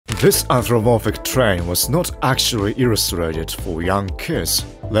This anthropomorphic train was not actually illustrated for young kids.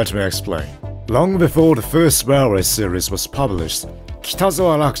 Let me explain. Long before the first railway series was published,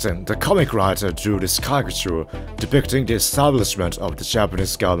 Kitazawa Rakuten, the comic writer, drew this caricature depicting the establishment of the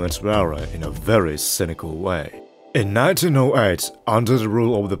Japanese government railway in a very cynical way. In 1908, under the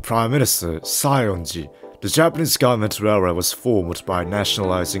rule of the Prime Minister Saionji, the Japanese government railway was formed by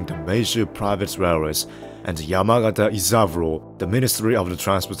nationalizing the major private railways, and Yamagata Izaburo, the Ministry of the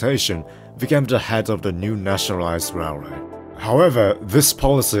Transportation, became the head of the new nationalized railway. However, this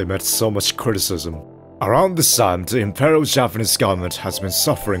policy met so much criticism. Around this time, the Imperial Japanese government has been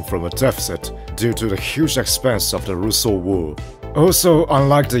suffering from a deficit due to the huge expense of the Russo War. Also,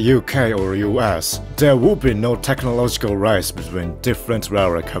 unlike the UK or US, there would be no technological race between different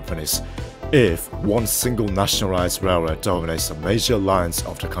railway companies if one single nationalized railway dominates the major lines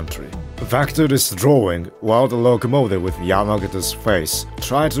of the country. Back to this drawing, while the locomotive with Yamagata's face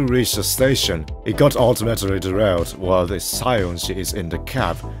tried to reach the station, it got ultimately derailed while the Saionji is in the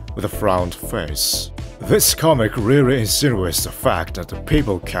cab with a frowned face. This comic really insinuates the fact that the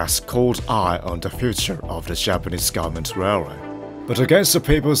people cast cold eye on the future of the Japanese government railway. But against the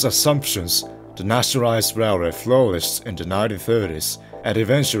people's assumptions, the nationalized railway flourished in the 1930s and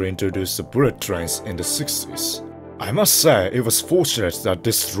eventually introduced the bullet trains in the 60s. I must say it was fortunate that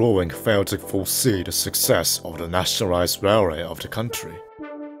this drawing failed to foresee the success of the nationalized railway of the country.